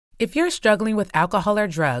If you're struggling with alcohol or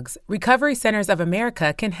drugs, Recovery Centers of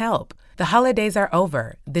America can help. The holidays are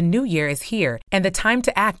over, the new year is here, and the time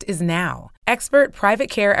to act is now. Expert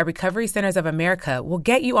private care at Recovery Centers of America will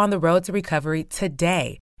get you on the road to recovery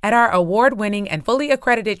today. At our award-winning and fully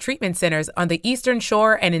accredited treatment centers on the Eastern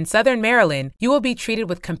Shore and in Southern Maryland, you will be treated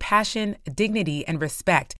with compassion, dignity, and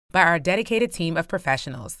respect by our dedicated team of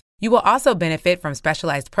professionals. You will also benefit from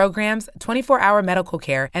specialized programs, 24-hour medical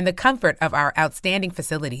care, and the comfort of our outstanding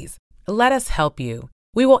facilities. Let us help you.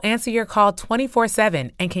 We will answer your call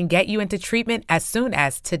 24/7 and can get you into treatment as soon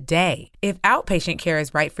as today. If outpatient care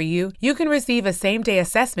is right for you, you can receive a same-day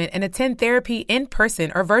assessment and attend therapy in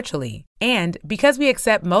person or virtually. And because we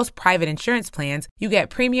accept most private insurance plans, you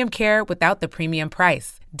get premium care without the premium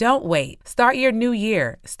price. Don't wait. Start your new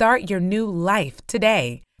year. Start your new life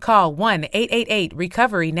today. Call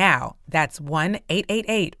 1-888-RECOVERY now. That's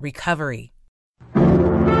 1-888-RECOVERY.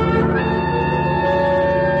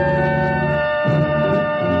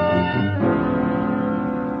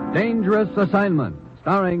 Dangerous Assignment,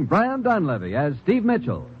 starring Brian Donlevy as Steve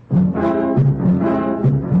Mitchell.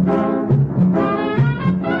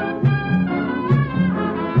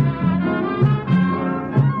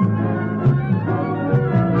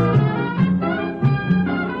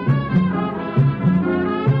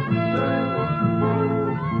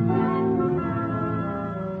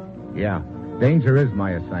 Yeah, danger is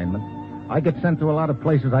my assignment. I get sent to a lot of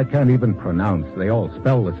places I can't even pronounce. They all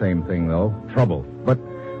spell the same thing, though, trouble. But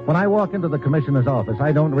when I walk into the commissioner's office,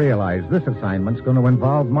 I don't realize this assignment's going to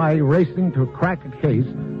involve my racing to crack a case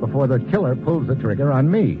before the killer pulls the trigger on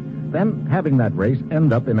me. Then having that race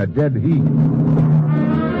end up in a dead heat.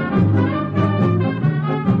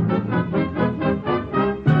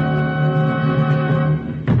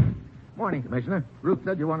 Morning, Commissioner. Ruth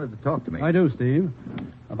said you wanted to talk to me. I do, Steve.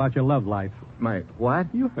 About your love life. My what?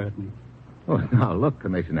 You heard me. Oh, now, look,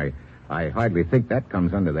 Commissioner, I hardly think that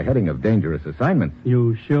comes under the heading of dangerous assignments.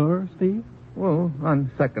 You sure, Steve? Well, on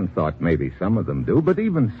second thought, maybe some of them do, but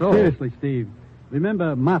even so... Seriously, Steve.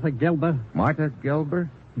 Remember Martha Gelber? Martha Gelber?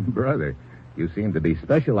 Brother, you seem to be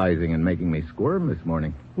specializing in making me squirm this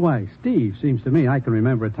morning. Why, Steve, seems to me I can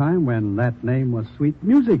remember a time when that name was sweet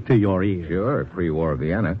music to your ears. Sure, pre-war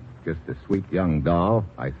Vienna. Just a sweet young doll,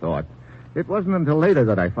 I thought. It wasn't until later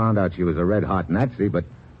that I found out she was a red-hot Nazi, but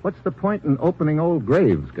what's the point in opening old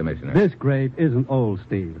graves, Commissioner? This grave isn't old,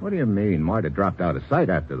 Steve. What do you mean? Marta dropped out of sight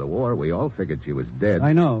after the war. We all figured she was dead.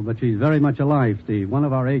 I know, but she's very much alive, Steve. One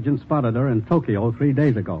of our agents spotted her in Tokyo 3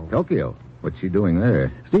 days ago. Tokyo? What's she doing there?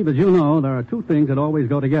 Steve, as you know, there are two things that always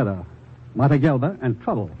go together. Martha Gelber and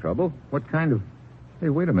trouble. Trouble? What kind of... Hey,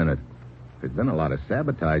 wait a minute. There's been a lot of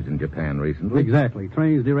sabotage in Japan recently. Exactly.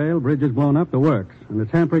 Trains derailed, bridges blown up, the works. And it's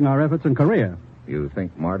hampering our efforts in Korea. You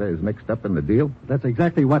think Marta is mixed up in the deal? That's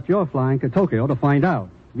exactly what you're flying to Tokyo to find out.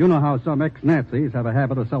 You know how some ex-Nazis have a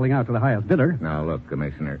habit of selling out to the highest bidder. Now, look,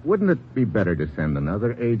 Commissioner, wouldn't it be better to send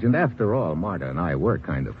another agent? After all, Marta and I were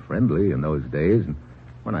kind of friendly in those days, and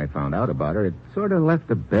when I found out about her, it sort of left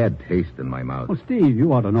a bad taste in my mouth. Well, Steve,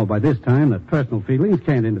 you ought to know by this time that personal feelings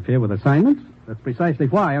can't interfere with assignments. That's precisely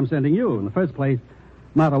why I'm sending you. In the first place,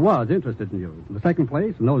 Marta was interested in you. In the second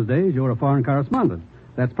place, in those days, you were a foreign correspondent.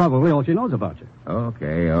 That's probably all she knows about you.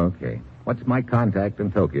 Okay. What's my contact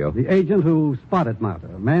in Tokyo? The agent who spotted Marta,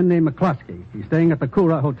 a man named McCloskey. He's staying at the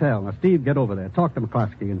Kura Hotel. Now, Steve, get over there. Talk to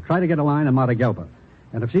McCloskey and try to get a line on Marta Gelber.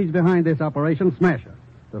 And if she's behind this operation, smash her.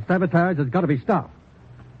 The sabotage has got to be stopped.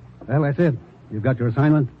 Well, that's it. You've got your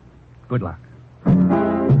assignment. Good luck.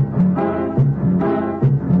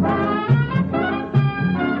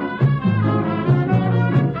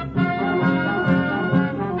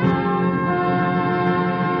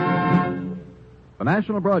 The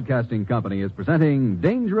National Broadcasting Company is presenting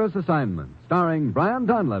Dangerous Assignment, starring Brian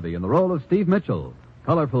Donlevy in the role of Steve Mitchell,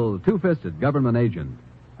 colorful, two-fisted government agent.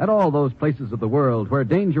 At all those places of the world where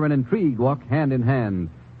danger and intrigue walk hand in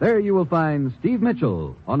hand, there you will find Steve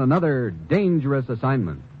Mitchell on another Dangerous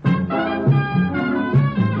Assignment.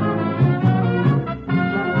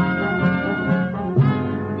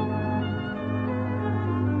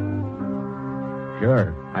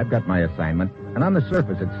 Sure, I've got my assignment, and on the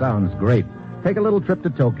surface it sounds great. Take a little trip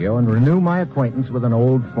to Tokyo and renew my acquaintance with an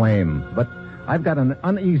old flame. But I've got an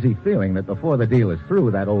uneasy feeling that before the deal is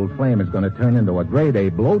through, that old flame is going to turn into a grade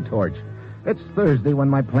A blowtorch. It's Thursday when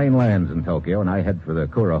my plane lands in Tokyo, and I head for the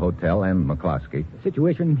Kura Hotel and McCloskey. The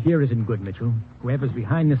situation here isn't good, Mitchell. Whoever's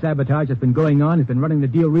behind the sabotage that's been going on has been running the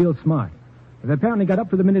deal real smart. They've apparently got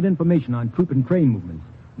up-to-the-minute information on troop and train movements.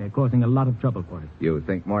 They're causing a lot of trouble for us. You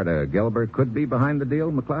think Marta Gelber could be behind the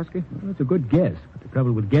deal, McCloskey? Well, that's a good guess. But the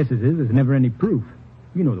trouble with guesses is there's never any proof.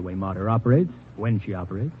 You know the way Marta operates, when she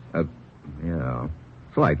operates. Yeah.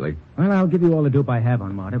 Slightly. Well, I'll give you all the dope I have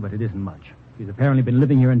on Marta, but it isn't much. She's apparently been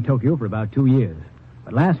living here in Tokyo for about 2 years.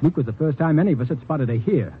 But last week was the first time any of us had spotted her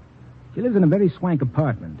here. She lives in a very swank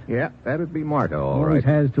apartment. Yeah, that'd be Marta, all Always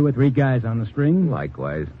right. has 2 or 3 guys on the string.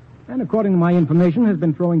 Likewise. And according to my information, has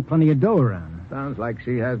been throwing plenty of dough around. Sounds like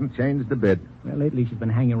she hasn't changed a bit. Well, lately she's been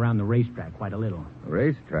hanging around the racetrack quite a little.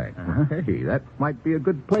 Racetrack. Uh-huh. Hey, that might be a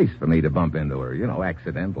good place for me to bump into her.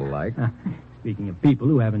 Accidental like. Speaking of people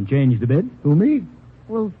who haven't changed a bit. Who, me?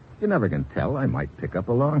 Well, you never can tell. I might pick up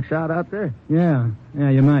a long shot out there. Yeah,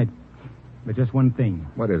 you might. But just one thing.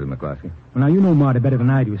 What is it, McCloskey? Well, now, you know Marta better than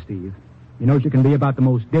I do, Steve. You know she can be about the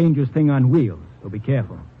most dangerous thing on wheels, so be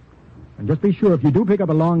careful. And just be sure if you do pick up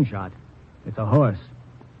a long shot, it's a horse,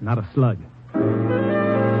 not a slug.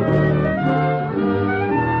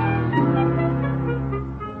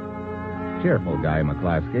 Cheerful guy,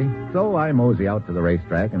 McCloskey. So I mosey out to the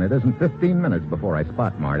racetrack, and it isn't 15 minutes before I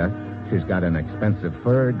spot Marta. She's got an expensive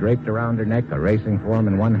fur draped around her neck, a racing form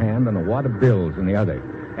in one hand, and a wad of bills in the other.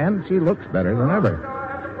 And she looks better than ever.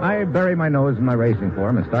 I bury my nose in my racing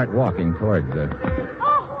form and start walking towards her.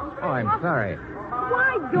 Oh, I'm sorry.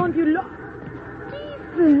 why don't you look?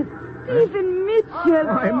 Stephen Mitchell.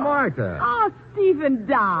 Why, Marta. Oh, Stephen,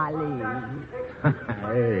 darling.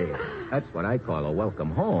 Hey, that's what I call a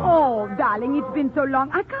welcome home. Oh, darling, it's been so long.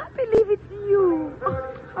 I can't believe it's you.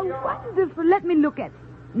 Oh, how wonderful. Let me look at it.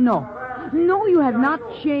 No, you have not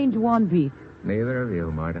changed one bit. Neither of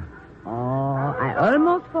you, Marta. Oh, I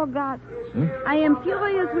almost forgot. I am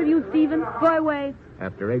furious with you, Stephen. Go away.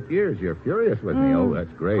 After 8 years, you're furious with me. Oh,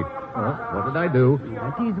 that's great. Well, what did I do?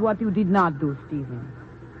 That is what you did not do, Stephen.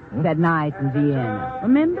 That night in Vienna.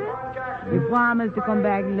 Remember? You promised to come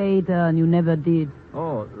back later, and you never did.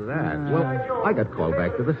 Oh, that. Well, I got called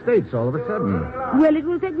back to the States all of a sudden. Well, it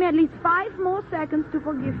will take me at least 5 more seconds to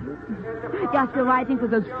forgive you. You're still writing for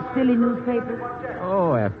those silly newspapers.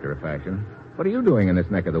 Oh, after a fashion. What are you doing in this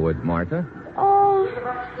neck of the woods, Marta? Oh,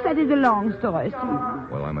 that is a long story, Stephen.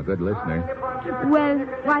 Well, I'm a good listener. Well,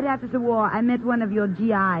 right after the war, I met one of your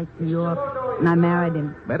GIs in Europe, and I married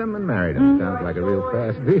him. Met him and married him. Sounds like a real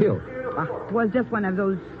fast deal. It was just one of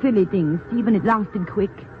those silly things, Stephen. It lasted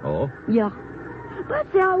quick. Oh? Yeah.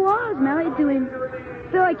 But there I was, married to him.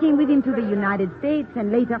 So I came with him to the United States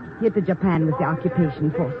and later here to Japan with the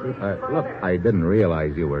occupation forces. Look, I didn't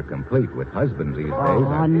realize you were complete with husbands these days.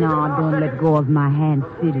 Oh, no, don't let go of my hand,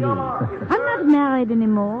 silly. I'm not married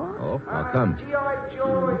anymore. Oh, how come?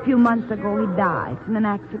 A few months ago, he died in an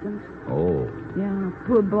accident. Oh, Yeah,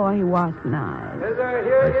 poor boy, he was nice.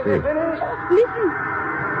 I see. Listen.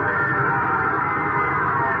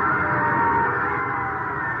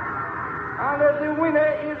 And the winner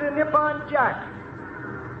is a Nippon Jack.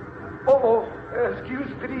 Excuse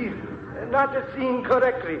please. Not seeing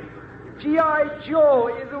correctly. G.I. Joe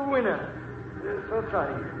is the winner. So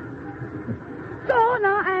sorry. So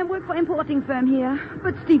now I work for importing firm here.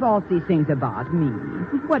 But Steve, all these things about me.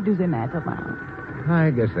 What do they matter about?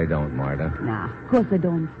 I guess they don't, Marta. Nah, of course they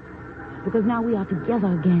don't. Because now we are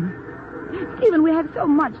together again. Stephen, we have so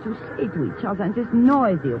much to say to each other, and this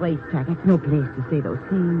noisy racetrack, it's no place to say those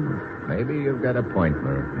things. Maybe you've got a point,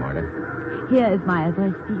 Marta. Here is my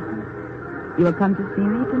address, Stephen. You will come to see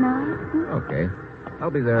me tonight? Okay.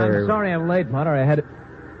 I'll be there. I'm sorry I'm late, Marta. I had...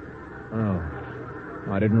 Oh.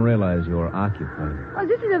 I didn't realize you were occupied. Oh,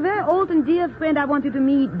 this is a very old and dear friend I want you to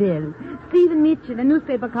meet, Bill. Stephen Mitchell, a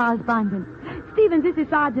newspaper correspondent. Stephen, this is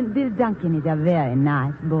Sergeant Bill Duncan. He's a very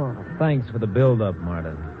nice boy. Thanks for the build-up,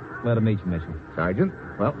 Marta. Glad to meet you, Mitchell. Sergeant?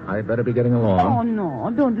 Well, I better be getting along. Oh, no,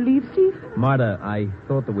 don't leave, Steve. Marta, I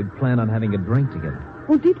thought that we'd plan on having a drink together.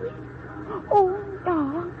 Oh, did we? Oh,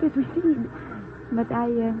 yes, we did. But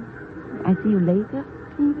I see you later,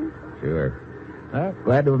 Stephen. Sure.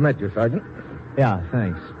 Glad to have met you, Sergeant. Yeah,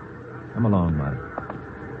 thanks. Come along, Marta.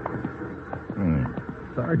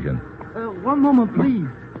 Sergeant. One moment, please.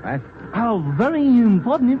 What? Very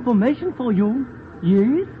important information for you.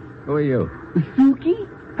 Yes? Who are you? Suki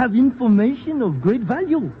have information of great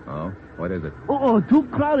value. Oh, what is it? Too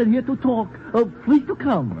crowded here to talk. Please to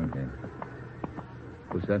come. Okay.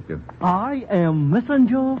 Who sent you? I am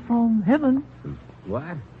messenger from heaven.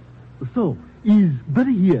 What? So, is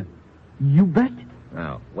Betty here? You bet.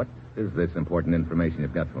 Now, what is this important information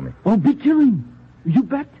you've got for me? Oh, big killing. You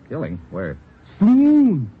bet. Killing? Where?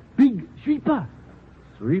 Soon. Big sweeper.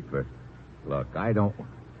 Sleeper. Look, I don't...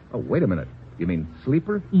 Oh, wait a minute. You mean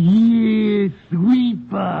sleeper? Yes,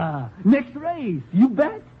 sweeper. Next race. You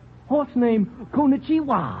bet. Horse named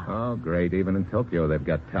Konichiwa. Oh, great. Even in Tokyo, they've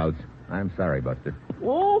got touts. I'm sorry, Buster.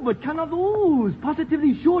 Oh, but cannot lose.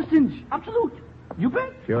 Positively sure cinch. Absolute. You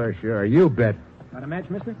bet. Sure. You bet. Got a match,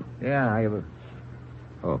 mister? Yeah, I have a...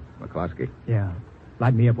 Oh, McCloskey. Yeah.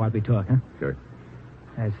 Light me up while we talk, huh? Sure.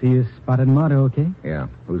 I see you spotted Marta, okay? Yeah.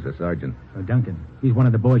 Who's the sergeant? Oh, Duncan. He's one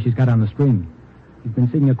of the boys she's got on the string. He's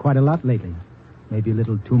been seeing her quite a lot lately. Maybe a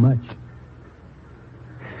little too much.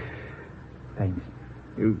 Thanks.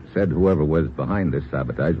 You said whoever was behind this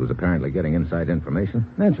sabotage was apparently getting inside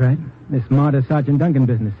information? That's right. This Marta Sergeant Duncan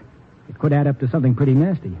business. It could add up to something pretty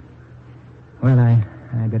nasty. Well, I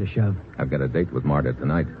better shove. I've got a date with Marta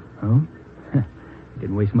tonight. Oh?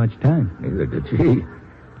 Didn't waste much time. Neither did she.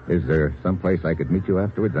 Is there someplace I could meet you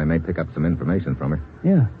afterwards? I may pick up some information from her.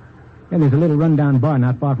 Yeah. Yeah, there's a little rundown bar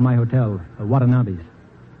not far from my hotel, Watanabe's.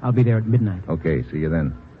 I'll be there at midnight. Okay, see you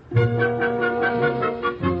then.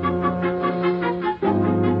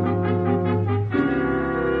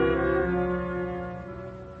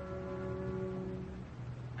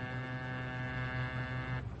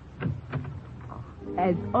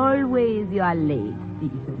 As always, you are late,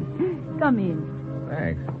 Stephen. Come in.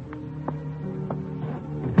 Thanks.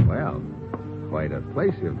 Well, quite a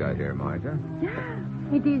place you've got here, Martha.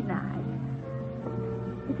 It is nice.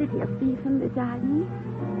 Is it here, Stephen, the darling?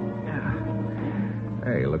 Yeah.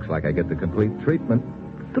 Hey, looks like I get the complete treatment.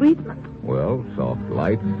 Treatment? Well, soft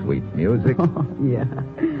lights, sweet music. Oh, yeah.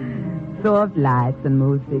 Soft lights and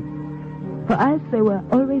music. For us, they were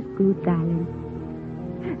always good, darling.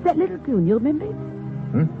 That little tune, you remember it?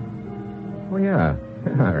 Oh, yeah.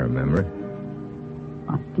 I remember.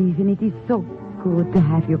 Oh, Stephen, it is so good to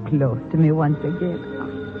have you close to me once again.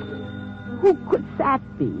 Who could that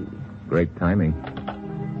be? Great timing.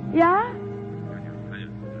 Yeah?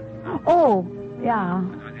 Oh, yeah.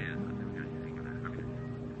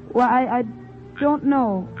 Well, I don't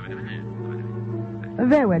know.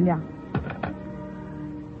 Very well, yeah.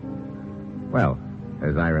 Well,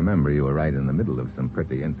 as I remember, you were right in the middle of some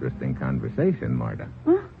pretty interesting conversation, Marta.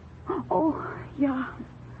 Huh? Oh, yeah.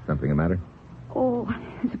 Something the matter? Oh,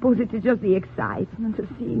 I suppose it is just the excitement of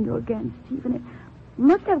seeing you again, Stephen. It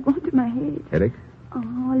must have gone to my head. Headache?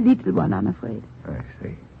 Oh, a little one, I'm afraid. I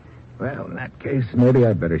see. Well, in that case, maybe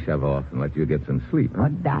I'd better shove off and let you get some sleep, huh? Oh,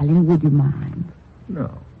 darling, would you mind? No,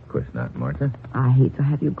 of course not, Martha. I hate to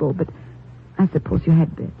have you go, but I suppose you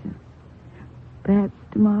had better. Perhaps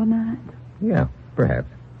tomorrow night? Yeah, perhaps.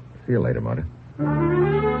 See you later, Martha.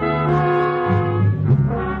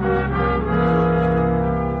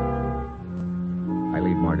 I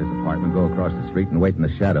leave Marta's apartment, go across the street, and wait in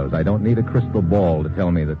the shadows. I don't need a crystal ball to tell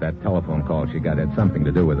me that telephone call she got had something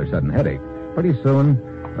to do with her sudden headache. Pretty soon,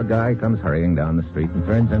 a guy comes hurrying down the street and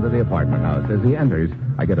turns into the apartment house. As he enters,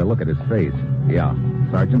 I get a look at his face. Yeah,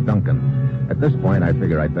 Sergeant Duncan. At this point, I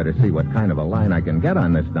figure I'd better see what kind of a line I can get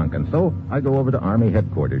on this Duncan. So I go over to Army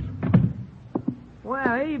headquarters.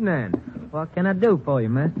 Well, evening. What can I do for you,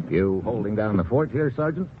 mister? You holding down the fort here,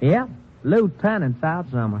 Sergeant? Yeah. Lieutenant's out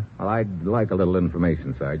somewhere. Well, I'd like a little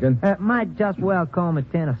information, Sergeant. Might just well call me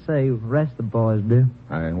Tennessee. The rest of the boys do.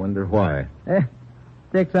 I wonder why.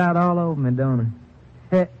 Sticks out all over me, don't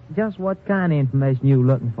it? Just what kind of information you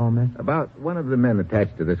looking for, mister? About one of the men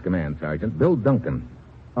attached to this command, Sergeant, Bill Duncan.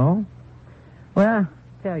 Oh? Well,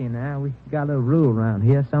 tell you now, we got a little rule around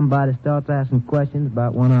here. Somebody starts asking questions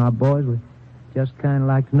about one of our boys, we just kind of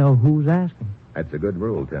like to know who's asking. That's a good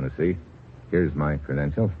rule, Tennessee. Here's my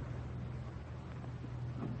credentials.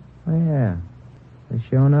 Well, yeah. They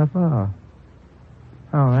sure enough are.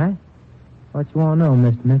 All right. What you want to know,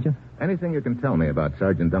 Mr. Mitchell? Anything you can tell me about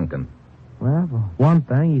Sergeant Duncan? Well, for one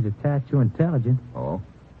thing, he's attached to intelligence. Oh?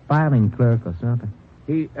 Filing clerk or something.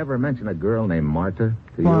 He ever mention a girl named Marta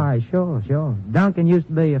to you? Why, sure. Duncan used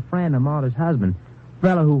to be a friend of Marta's husband.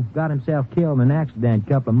 Fellow who got himself killed in an accident a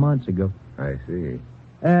couple of months ago. I see.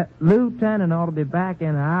 Lieutenant ought to be back in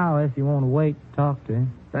an hour if you want to wait to talk to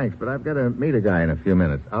him. Thanks, but I've got to meet a guy in a few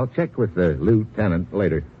minutes. I'll check with the lieutenant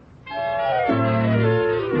later.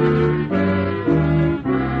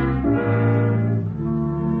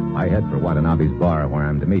 I head for Watanabe's bar, where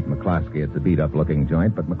I'm to meet McCloskey. It's a beat-up-looking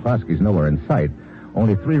joint, but McCloskey's nowhere in sight.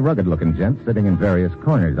 Only 3 rugged-looking gents sitting in various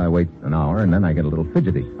corners. I wait an hour, and then I get a little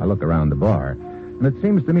fidgety. I look around the bar. And it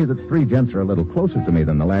seems to me that 3 gents are a little closer to me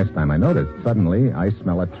than the last time I noticed. Suddenly, I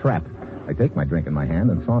smell a trap. I take my drink in my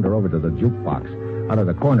hand and saunter over to the jukebox. Out of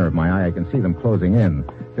the corner of my eye, I can see them closing in.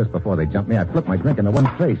 Just before they jump me, I flip my drink into one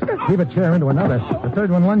face, heave a chair into another. The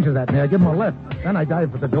third one lunges at me. I give him a lift. Then I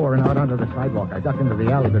dive for the door and out onto the sidewalk. I duck into the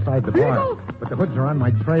alley beside the bar. But the hoods are on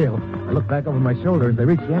my trail. I look back over my shoulder as they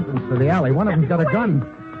reach the entrance to the alley. One of them's got a gun.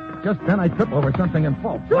 Just then, I trip over something and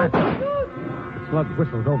fall flat. The slug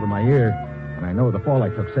whistles over my ear, and I know the fall I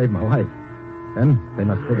took saved my life. Then they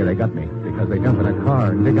must figure they got me, because they jump in a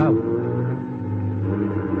car and dig out.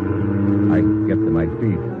 I get to my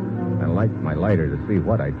feet and light my lighter to see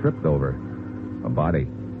what I tripped over. A body.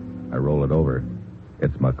 I roll it over.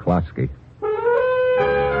 It's McCloskey.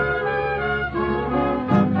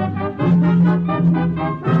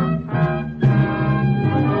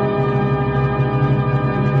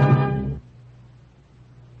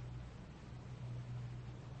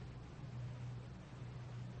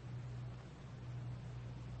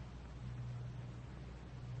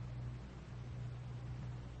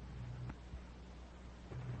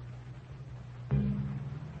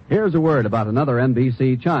 Here's a word about another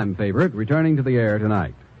NBC chime favorite returning to the air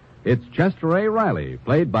tonight. It's Chester A. Riley,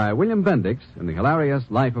 played by William Bendix in the hilarious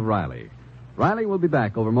Life of Riley. Riley will be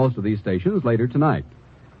back over most of these stations later tonight.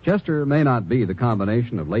 Chester may not be the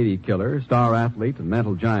combination of lady killer, star athlete, and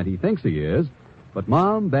mental giant he thinks he is, but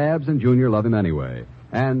Mom, Babs, and Junior love him anyway.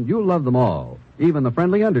 And you'll love them all, even the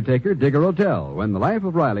friendly undertaker, Digger O'Tell, when the Life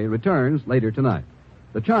of Riley returns later tonight.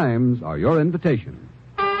 The chimes are your invitation.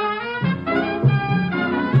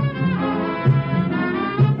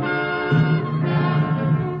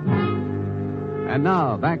 And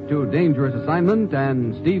now, back to Dangerous Assignment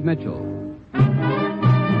and Steve Mitchell.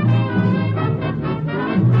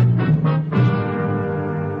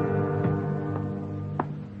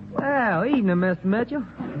 Well, evening, Mr. Mitchell.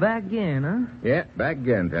 Back again, huh? Yeah, back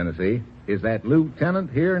again, Tennessee. Is that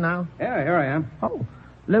Lieutenant here now? Yeah, here I am. Oh,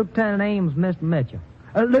 Lieutenant Ames, Mr. Mitchell.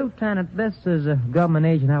 Lieutenant, this is a government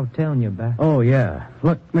agent I was telling you about. Oh, yeah.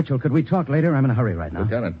 Look, Mitchell, could we talk later? I'm in a hurry right now.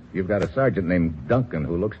 Lieutenant, you've got a sergeant named Duncan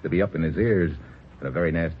who looks to be up in his ears in a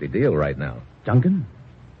very nasty deal right now. Duncan?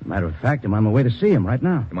 Matter of fact, I'm on my way to see him right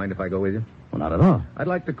now. You mind if I go with you? Well, not at all. I'd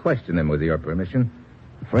like to question him with your permission.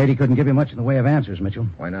 Afraid he couldn't give you much in the way of answers, Mitchell.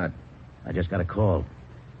 Why not? I just got a call.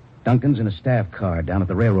 Duncan's in a staff car down at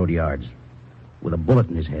the railroad yards with a bullet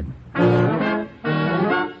in his head.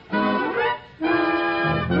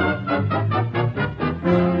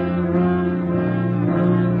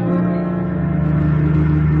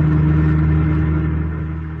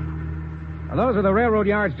 Those are the railroad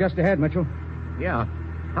yards just ahead, Mitchell. Yeah.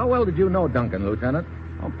 How well did you know Duncan, Lieutenant?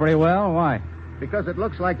 Oh, pretty well. Why? Because it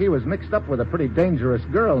looks like he was mixed up with a pretty dangerous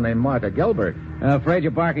girl named Martha Gilbert. Afraid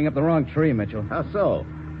you're barking up the wrong tree, Mitchell. How so?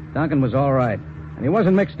 Duncan was all right. And he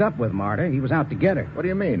wasn't mixed up with Martha. He was out to get her. What do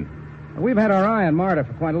you mean? We've had our eye on Martha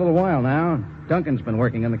for quite a little while now. Duncan's been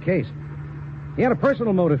working on the case. He had a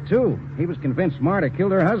personal motive, too. He was convinced Martha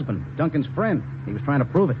killed her husband, Duncan's friend. He was trying to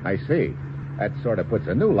prove it. I see. That sort of puts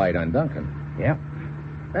a new light on Duncan. Yeah.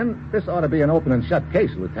 Then this ought to be an open and shut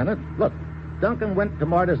case, Lieutenant. Look, Duncan went to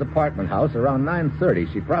Martha's apartment house around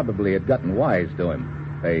 9:30. She probably had gotten wise to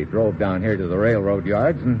him. They drove down here to the railroad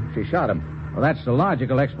yards, and she shot him. Well, that's the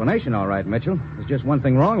logical explanation, all right, Mitchell. There's just one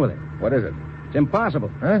thing wrong with it. What is it? It's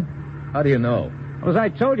impossible. Huh? How do you know? Well, as I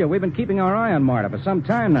told you, we've been keeping our eye on Martha for some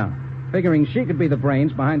time now, figuring she could be the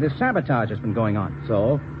brains behind this sabotage that's been going on.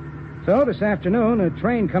 So this afternoon, a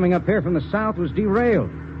train coming up here from the south was derailed,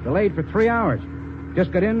 delayed for 3 hours.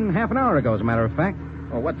 Just got in half an hour ago, as a matter of fact.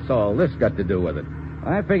 Well, what's all this got to do with it?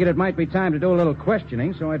 I figured it might be time to do a little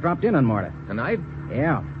questioning, so I dropped in on Martha. Tonight?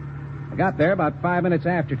 Yeah. I got there about 5 minutes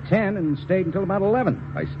after 10 and stayed until about 11.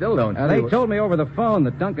 I still don't see They told me over the phone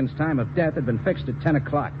that Duncan's time of death had been fixed at 10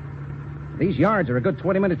 o'clock. These yards are a good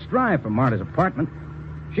 20 minutes drive from Martha's apartment.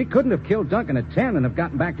 She couldn't have killed Duncan at 10 and have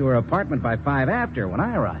gotten back to her apartment by 5 after when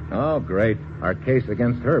I arrived. Oh, great. Our case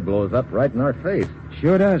against her blows up right in our face.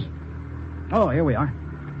 Sure does. Oh, here we are.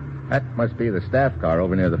 That must be the staff car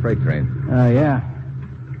over near the freight train. Yeah.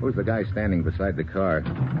 Who's the guy standing beside the car?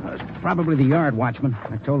 It's probably the yard watchman.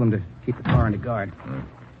 I told him to keep the car under guard.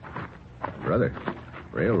 Brother,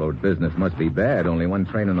 railroad business must be bad. Only one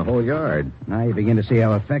train in the whole yard. Now you begin to see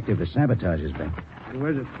how effective the sabotage has been. Who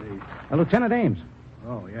is it, please? Lieutenant Ames.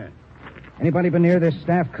 Oh, yeah. Anybody been near this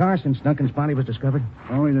staff car since Duncan's body was discovered?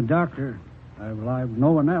 Only the doctor. I've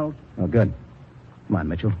no one else. Oh, good. Come on,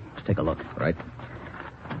 Mitchell. Let's take a look. Right.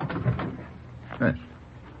 Huh.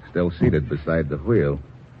 Still seated beside the wheel.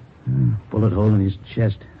 Bullet hole in his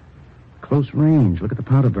chest. Close range. Look at the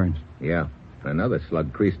powder burns. Yeah. Another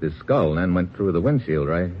slug creased his skull and then went through the windshield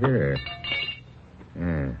right here.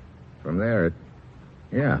 Yeah. From there,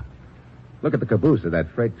 yeah. Look at the caboose of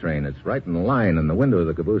that freight train. It's right in the line, and the window of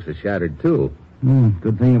the caboose is shattered, too.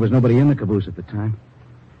 Good thing there was nobody in the caboose at the time.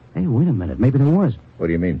 Hey, wait a minute. Maybe there was. What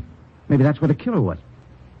do you mean? Maybe that's where the killer was.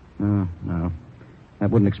 No. That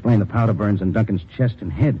wouldn't explain the powder burns on Duncan's chest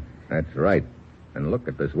and head. That's right. And look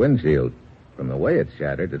at this windshield. From the way it's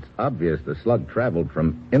shattered, it's obvious the slug traveled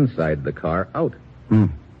from inside the car out.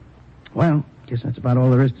 Well, guess that's about all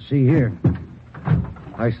there is to see here.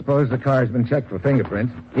 I suppose the car's been checked for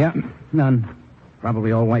fingerprints. Yeah, none.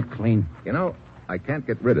 Probably all white clean. You know, I can't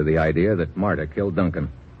get rid of the idea that Martha killed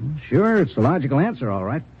Duncan. Sure, it's the logical answer, all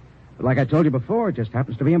right. But like I told you before, it just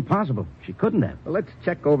happens to be impossible. She couldn't have. Well, let's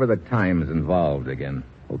check over the times involved again.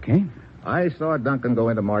 Okay. I saw Duncan go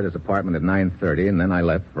into Marta's apartment at 9:30, and then I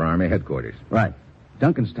left for Army headquarters. Right.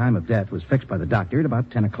 Duncan's time of death was fixed by the doctor at about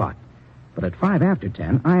 10 o'clock. But at 5 after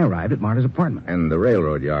 10, I arrived at Marta's apartment. And the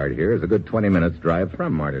railroad yard here is a good 20 minutes drive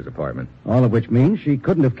from Marta's apartment. All of which means she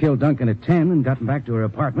couldn't have killed Duncan at 10 and gotten back to her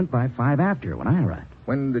apartment by 5 after when I arrived.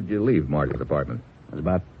 When did you leave Marta's apartment? It was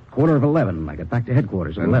about 11:15. I got back to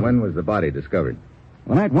headquarters at And 11. when was the body discovered?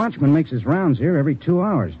 The night watchman makes his rounds here every 2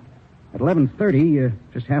 hours. At 11:30,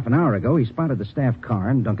 just half an hour ago, he spotted the staff car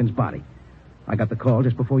and Duncan's body. I got the call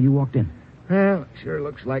just before you walked in. Well, sure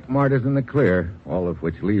looks like Marta's in the clear, all of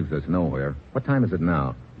which leaves us nowhere. What time is it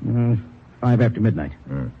now? 5 after midnight.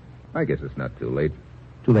 I guess it's not too late.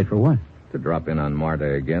 Too late for what? To drop in on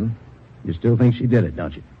Marta again. You still think she did it,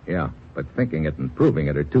 don't you? Yeah, but thinking it and proving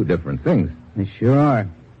it are two different things. They sure are.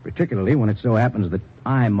 Particularly when it so happens that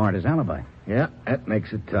I'm Marta's alibi. Yeah, that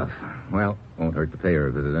makes it tough. Well, won't hurt to pay her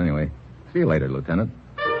a visit anyway. See you later, Lieutenant.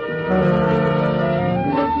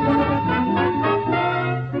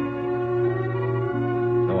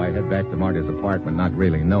 So I head back to Marta's apartment, not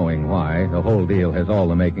really knowing why. The whole deal has all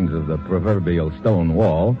the makings of the proverbial stone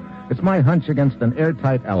wall. It's my hunch against an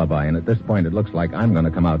airtight alibi, and at this point it looks like I'm going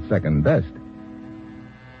to come out second best.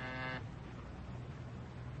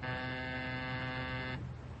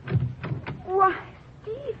 Why,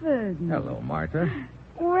 Stephen. Hello, Marta.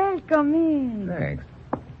 Welcome in. Thanks.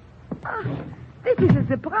 This is a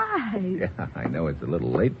surprise. Yeah, I know it's a little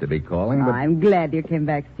late to be calling, but... I'm glad you came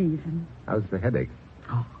back, Stephen. How's the headache?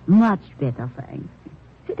 Oh, much better, thanks.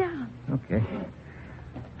 Sit down. Okay.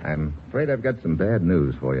 I'm afraid I've got some bad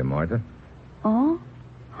news for you, Marta. Oh?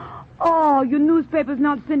 Oh, your newspaper's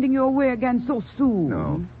not sending you away again so soon.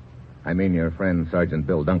 No. I mean your friend, Sergeant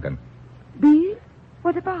Bill Duncan. Bill?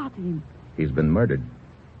 What about him? He's been murdered.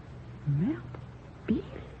 Murdered? Bill?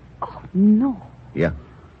 Oh, no. Yeah.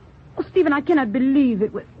 Oh, Stephen, I cannot believe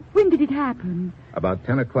it. When did it happen? About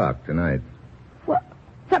 10 o'clock tonight. What?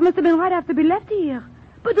 That must have been right after we left here.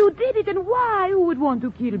 But who did it and why? Who would want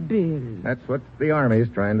to kill Bill? That's what the Army's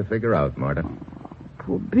trying to figure out, Marta. Oh,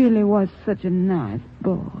 poor Billy was such a nice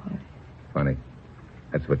boy. Funny.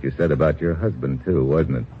 That's what you said about your husband, too,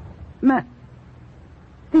 wasn't it?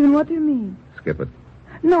 Stephen, what do you mean? Skip it.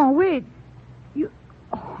 No, wait. You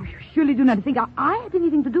surely do not think I had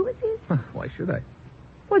anything to do with this? Why should I?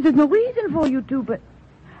 Well, there's no reason for you to, but...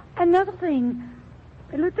 Another thing.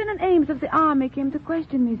 Lieutenant Ames of the Army came to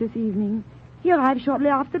question me this evening. He arrived shortly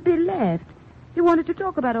after Bill left. He wanted to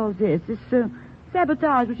talk about all this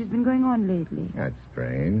sabotage which has been going on lately. That's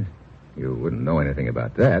strange. You wouldn't know anything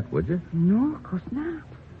about that, would you? No, of course not.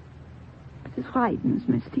 But it frightens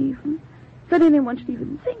me, Stephen. That anyone should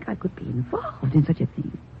even think I could be involved in such a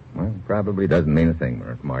thing. Well, probably doesn't mean a thing,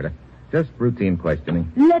 Marta. Just routine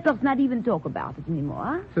questioning. Let us not even talk about it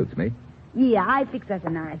anymore. Suits me. Yeah, I fix us a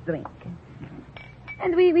nice drink.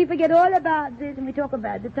 And we forget all about this and we talk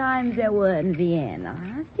about the times there were in Vienna,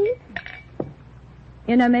 huh, Steve?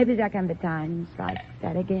 You know, maybe there can be times like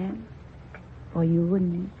that again. For you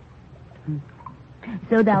and me.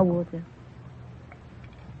 Soda or water?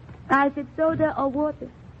 I said soda or water.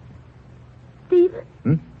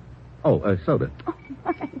 Stephen? Oh, soda. Oh,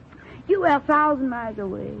 you were 1,000 miles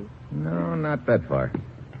away. No, not that far.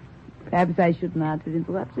 Perhaps I should not have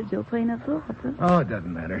interrupted your train of thought. Huh? Oh, it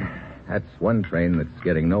doesn't matter. That's one train that's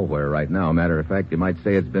getting nowhere right now. Matter of fact, you might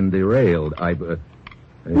say it's been derailed. What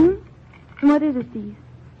is it, Steve?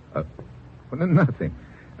 Nothing.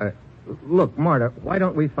 Look, Marta, why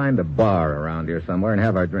don't we find a bar around here somewhere and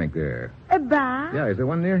have our drink there? A bar? Yeah, is there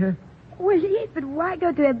one near here? Well, yes, but why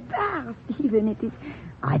go to a bar, Stephen? It is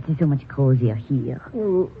so much cozier here.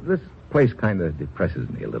 Well, this place kind of depresses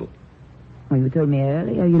me a little. Well, you told me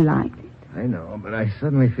earlier you liked it. I know, but I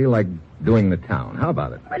suddenly feel like doing the town. How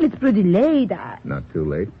about it? Well, it's pretty late. Not too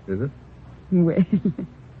late, is it? Well,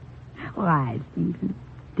 all right, Stephen.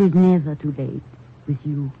 It is never too late with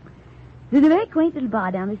you. There's a very quaint little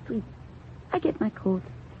bar down the street. I get my coat.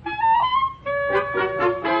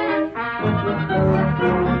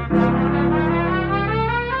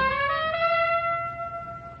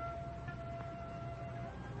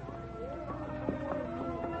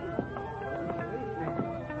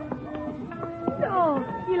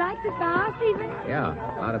 You like the bar, Stephen? Yeah,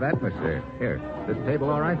 a lot of atmosphere. Here, this table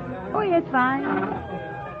all right? Oh, yes, fine.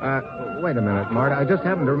 Wait a minute, Marta. I just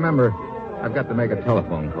happened to remember I've got to make a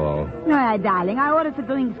telephone call. No, darling, I ordered some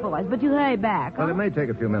drinks for us, but you hurry back. Well, it may take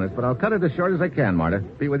a few minutes, but I'll cut it as short as I can, Marta.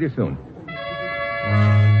 Be with you soon.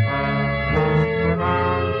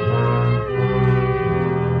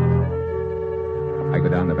 I go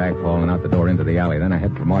down the back hall and out the door into the alley. Then I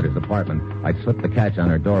head for Marta's apartment. I slip the catch on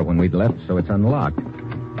her door when we'd left, so it's unlocked.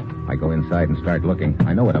 I go inside and start looking.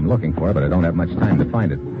 I know what I'm looking for, but I don't have much time to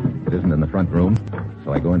find it. It isn't in the front room,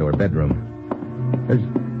 so I go into her bedroom. There's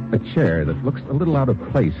a chair that looks a little out of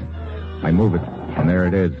place. I move it, and there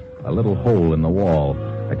it is, a little hole in the wall.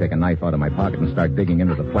 I take a knife out of my pocket and start digging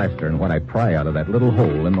into the plaster, and what I pry out of that little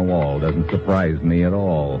hole in the wall doesn't surprise me at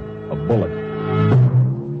all. A bullet.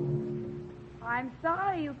 I'm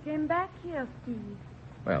sorry you came back here, Steve.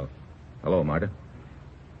 Well, hello, Marta.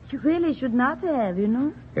 You really should not have, you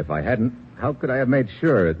know. If I hadn't, how could I have made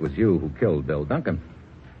sure it was you who killed Bill Duncan?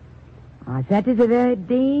 That is a very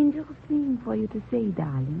dangerous thing for you to say,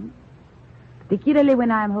 darling. Particularly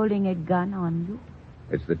when I'm holding a gun on you.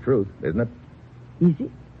 It's the truth, isn't it? Is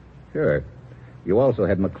it? Sure. You also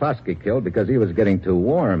had McCloskey killed because he was getting too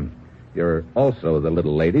warm. You're also the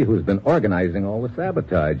little lady who's been organizing all the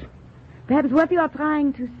sabotage. Perhaps what you are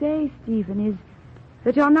trying to say, Stephen, is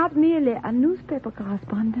that you're not merely a newspaper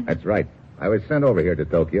correspondent. That's right. I was sent over here to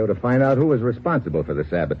Tokyo to find out who was responsible for the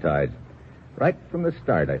sabotage. Right from the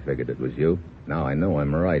start, I figured it was you. Now I know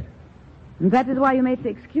I'm right. And that is why you made the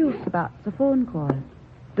excuse about the phone call.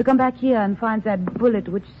 To come back here and find that bullet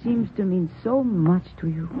which seems to mean so much to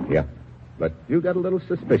you. Yeah. But you got a little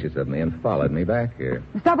suspicious of me and followed me back here.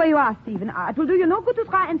 Stop where you are, Stephen. It will do you no good to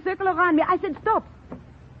try and circle around me. I said stop.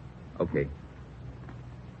 Okay.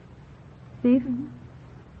 Stephen,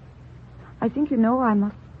 I think you know I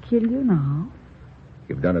must kill you now.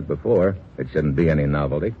 You've done it before. It shouldn't be any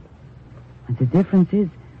novelty. And the difference is,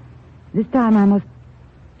 this time I must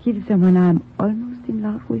kill someone I'm almost in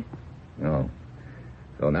love with. Oh.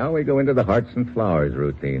 So now we go into the hearts and flowers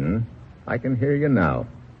routine. I can hear you now.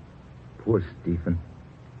 Poor Stephen.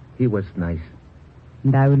 He was nice.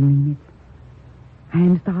 And I will mean it. I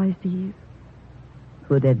am sorry, Steve.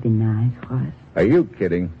 Would have been nice for us. Are you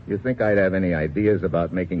kidding? You think I'd have any ideas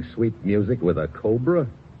about making sweet music with a cobra?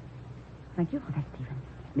 Thank you for that, Stephen.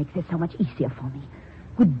 It makes it so much easier for me.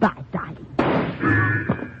 Goodbye, darling.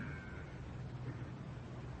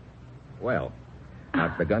 Well,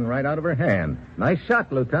 knocked the gun right out of her hand. Nice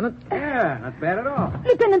shot, Lieutenant. Yeah, not bad at all.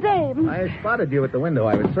 Lieutenant Abe. I spotted you at the window.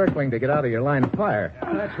 I was circling to get out of your line of fire.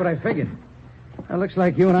 That's what I figured. Well, looks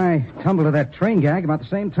like you and I tumbled to that train gag about the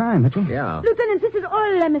same time, Mitchell. Yeah. Lieutenant, this is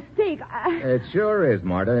all a mistake. It sure is,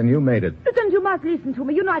 Marta, and you made it. Lieutenant, you must listen to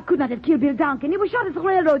me. You know I could not have killed Bill Duncan. He was shot at the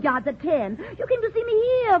railroad yards at 10. You came to see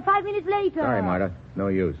me here 5 minutes later. Sorry, Marta. No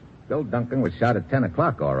use. Bill Duncan was shot at 10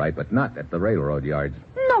 o'clock, all right, but not at the railroad yards.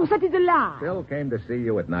 No, that is a lie. Bill came to see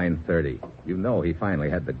you at 9:30. You know he finally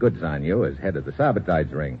had the goods on you as head of the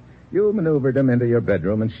sabotage ring. You maneuvered him into your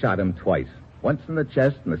bedroom and shot him twice. Once in the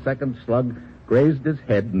chest, and the second slug grazed his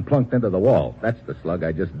head and plunked into the wall. That's the slug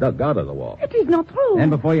I just dug out of the wall. It is not true. And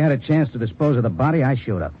before you had a chance to dispose of the body, I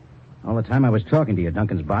showed up. All the time I was talking to you,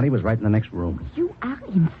 Duncan's body was right in the next room. You are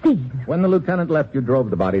insane. When the lieutenant left, you drove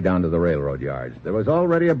the body down to the railroad yards. There was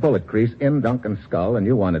already a bullet crease in Duncan's skull, and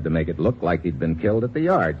you wanted to make it look like he'd been killed at the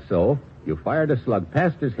yard. So you fired a slug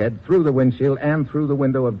past his head, through the windshield, and through the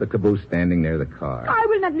window of the caboose standing near the car. I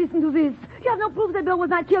will not listen to this. You have no proof that Bill was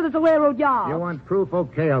not killed at the railroad yard. You want proof?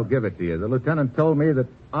 Okay, I'll give it to you. The lieutenant told me that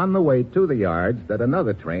on the way to the yards that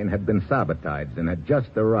another train had been sabotaged and had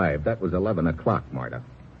just arrived. That was 11 o'clock, Marta.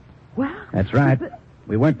 Well, That's right.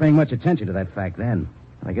 We weren't paying much attention to that fact then.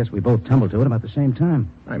 I guess we both tumbled to it about the same time.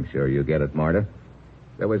 I'm sure you get it, Marta.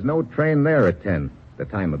 There was no train there at 10, the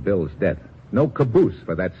time of Bill's death. No caboose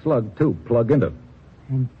for that slug to plug into.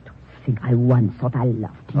 And to think I once thought I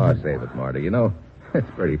loved you. Oh, save it, Marta. You know, it's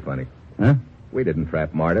pretty funny. Huh? We didn't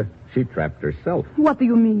trap Marta. She trapped herself. What do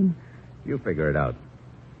you mean? You figure it out.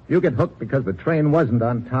 You get hooked because the train wasn't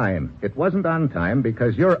on time. It wasn't on time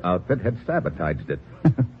because your outfit had sabotaged it.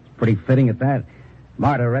 Pretty fitting at that.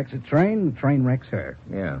 Marta wrecks a train, the train wrecks her.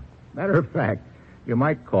 Yeah. Matter of fact, you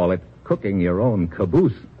might call it cooking your own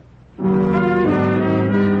caboose.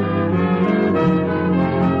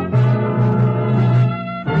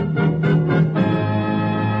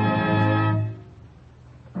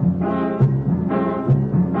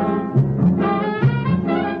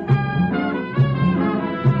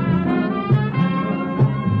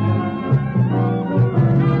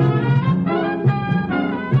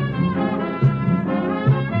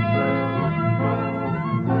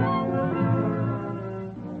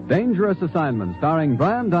 Dangerous Assignment, starring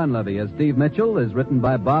Brian Donlevy as Steve Mitchell, is written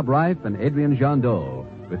by Bob Reif and Adrian Jandot,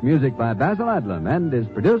 with music by Basil Adlam, and is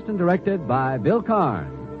produced and directed by Bill Karn.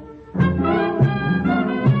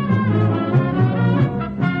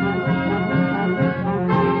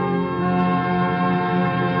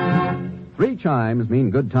 Three chimes mean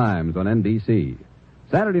good times on NBC.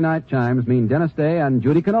 Saturday night chimes mean Dennis Day and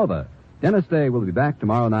Judy Canova. Dennis Day will be back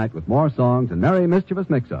tomorrow night with more songs and merry, mischievous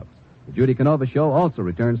mix-ups. The Judy Canova Show also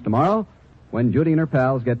returns tomorrow when Judy and her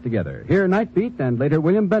pals get together. Hear Night Beat and later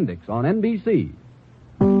William Bendix on NBC.